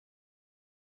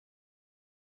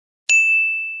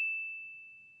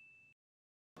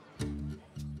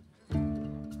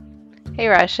Hey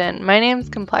Rushin, my name's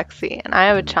Complexity, and I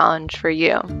have a challenge for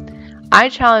you. I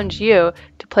challenge you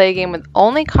to play a game with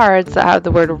only cards that have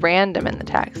the word random in the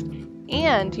text,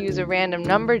 and to use a random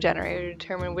number generator to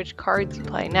determine which cards you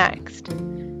play next.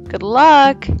 Good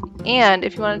luck! And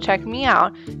if you want to check me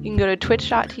out, you can go to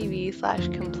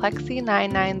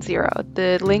twitch.tv/complexity990.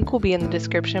 The link will be in the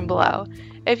description below.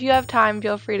 If you have time,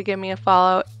 feel free to give me a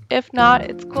follow. If not,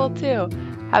 it's cool too.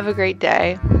 Have a great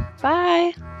day.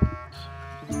 Bye!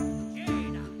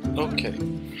 Okay.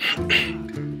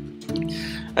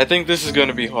 I think this is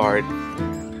gonna be hard.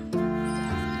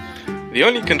 The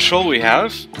only control we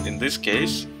have, in this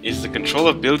case, is the control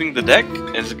of building the deck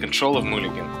and the control of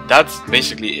mulligan. That's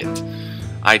basically it.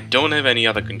 I don't have any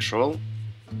other control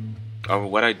over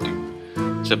what I do.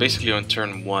 So basically on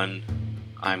turn 1,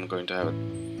 I'm going to have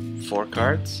 4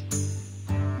 cards.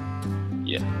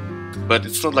 Yeah. But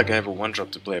it's not like I have a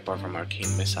 1-drop to play apart from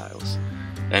Arcane Missiles.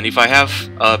 And if I have,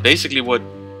 basically what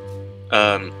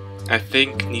I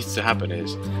think needs to happen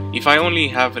is, if I only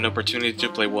have an opportunity to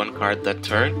play 1 card that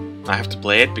turn, I have to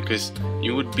play it, because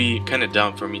it would be kinda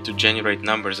dumb for me to generate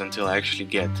numbers until I actually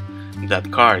get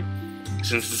that card,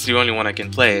 since it's the only one I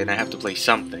can play and I have to play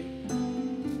something.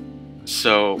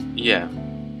 So yeah,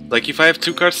 like if I have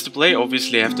 2 cards to play,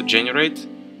 obviously I have to generate.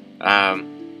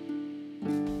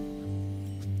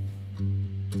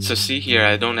 So see here,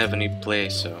 I don't have any play,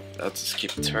 so let's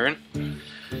skip turn.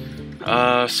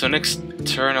 So next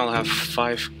turn I'll have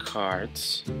 5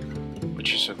 cards,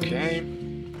 which is okay.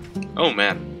 Oh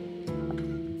man.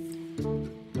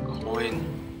 Coin.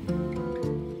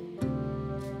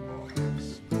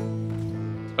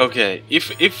 Okay,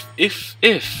 if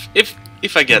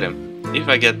I get him, if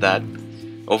I get that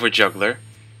over Juggler,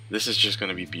 this is just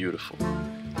gonna be beautiful.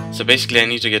 So basically I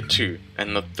need to get 2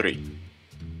 and not 3.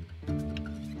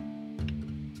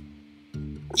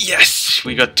 Yes!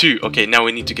 We got 2. Okay, now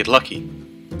we need to get lucky.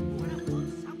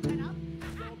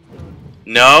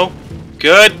 No?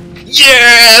 Good?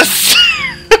 Yes!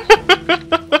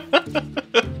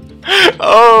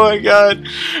 Oh my god!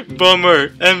 Bummer!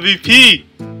 MVP!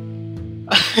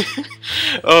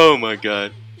 Oh my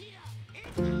god.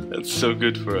 That's so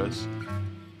good for us.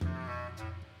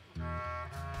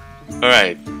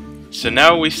 Alright. So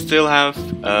now we still have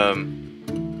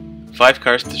 5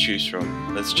 cards to choose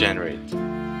from. Let's generate.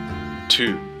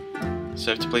 2.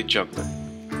 So I have to play Juggler.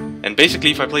 And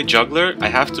basically if I play Juggler, I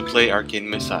have to play Arcane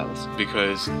Missiles,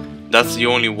 because that's the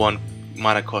only 1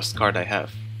 mana cost card I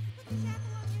have.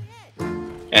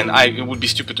 And it would be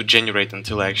stupid to generate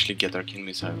until I actually get Arcane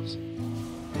Missiles.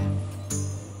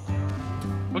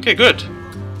 Okay, good.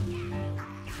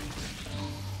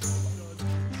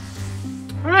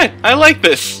 Alright, I like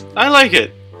this. I like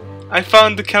it. I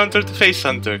found the counter to Face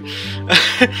Hunter.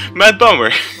 Mad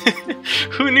Bummer.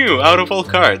 Who knew? Out of all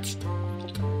cards.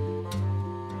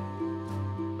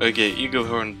 Okay, Eagle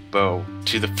Horn Bow.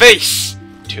 To the face!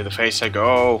 To the face I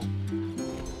go.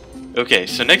 Okay,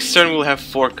 so next turn we'll have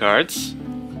 4 cards.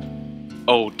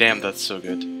 Oh, damn, that's so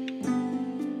good.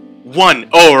 1!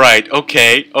 Alright,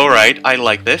 okay, alright, I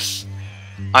like this.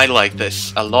 I like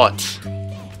this a lot.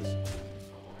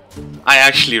 I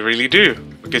actually really do.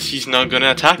 Because he's not gonna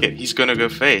attack it. He's gonna go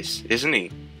face, isn't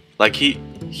he? Like, he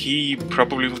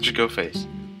probably will just go face.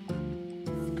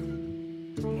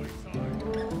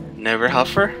 Never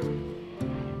Huffer?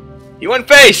 He went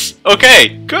face!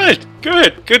 Okay, good,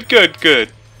 good, good, good,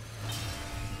 good.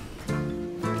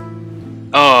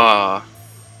 Ah.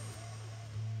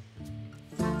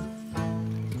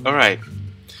 Alright.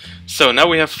 So now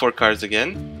we have 4 cards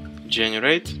again.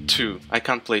 Generate 2. I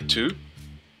can't play 2.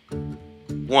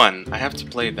 1. I have to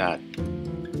play that.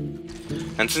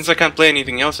 And since I can't play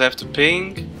anything else, I have to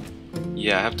ping.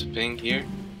 Yeah, I have to ping here.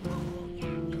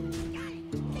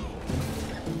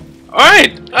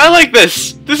 Alright! I like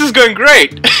this! This is going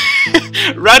great!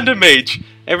 Random Mage!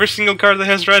 Every single card that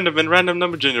has random and random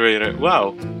number generator.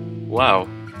 Wow. Wow.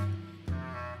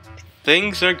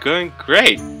 Things are going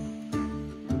great!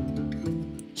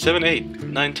 7, 8,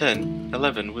 9, 10,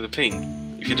 11 with a ping.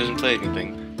 If he doesn't play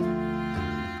anything.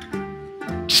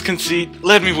 Just concede.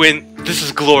 Let me win. This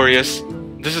is glorious.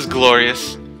 This is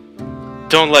glorious.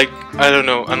 Don't, like, I don't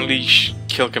know, unleash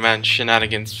kill command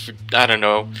shenanigans. I don't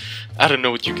know. I don't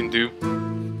know what you can do.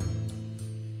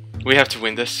 We have to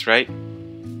win this, right?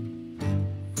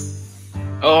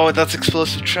 Oh, that's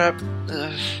explosive trap.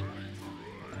 Ugh.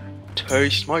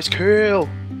 Taste my skill.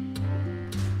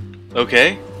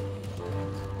 Okay.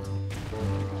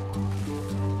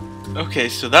 Okay,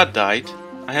 so that died.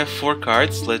 I have 4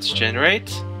 cards. Let's generate.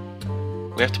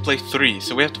 We have to play 3,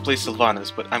 so we have to play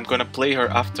Sylvanas, but I'm gonna play her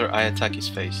after I attack his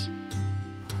face.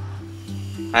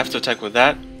 I have to attack with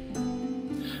that.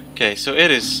 Okay, so it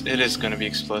is gonna be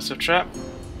explosive trap.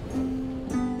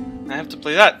 I have to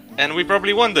play that, and we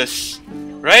probably won this.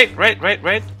 Right?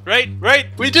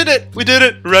 We did it! We did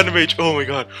it! Random Mage, oh my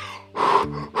god.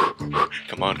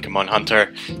 Come on,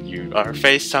 Hunter. You are a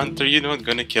face hunter, you're not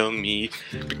gonna kill me.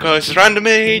 Because Random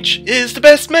Mage is the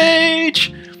best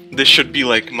mage! This should be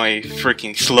like my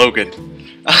freaking slogan.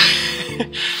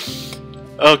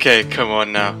 Okay, come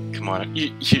on now. Come on.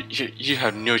 You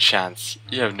have no chance.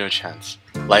 You have no chance.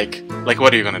 Like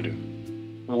what are you gonna do?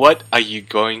 What are you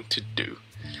going to do?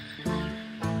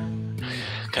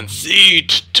 Concede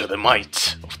to the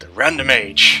might of the Random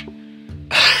Mage.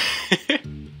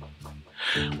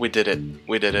 We did it.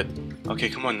 We did it. Okay,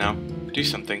 come on now. Do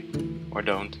something. Or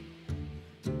don't.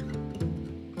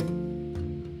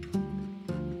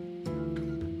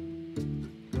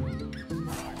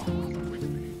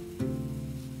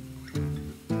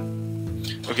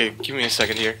 Okay, give me a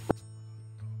second here.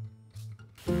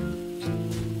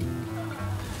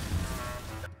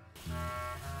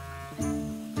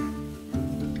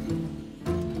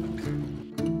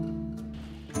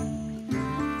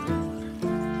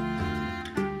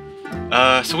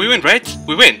 So we win, right?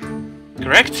 We win,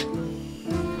 correct?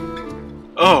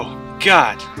 Oh,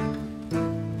 God.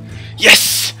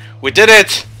 Yes! We did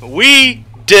it! We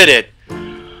did it!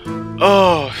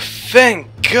 Oh, thank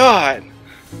God!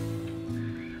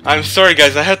 I'm sorry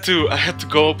guys, I had to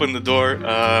go open the door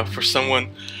for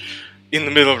someone in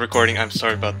the middle of recording. I'm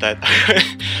sorry about that.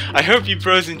 I hope you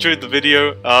pros enjoyed the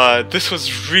video. This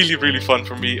was really fun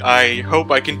for me. I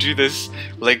hope I can do this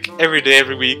like every day,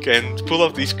 every week, and pull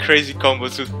off these crazy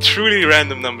combos with truly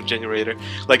random number generator.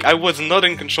 Like, I was not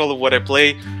in control of what I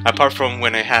play, apart from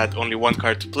when I had only one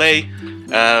card to play.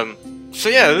 So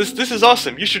yeah, this is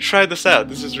awesome. You should try this out.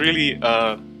 This is really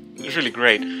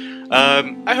great.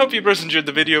 I hope you bros enjoyed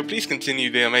the video. Please continue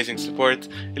the amazing support.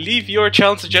 Leave your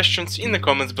challenge suggestions in the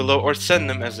comments below or send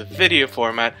them as a video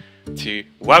format to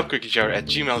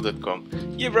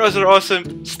wowcookiejar@gmail.com. You bros are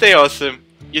awesome. Stay awesome.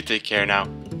 You take care now.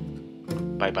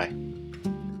 Bye bye.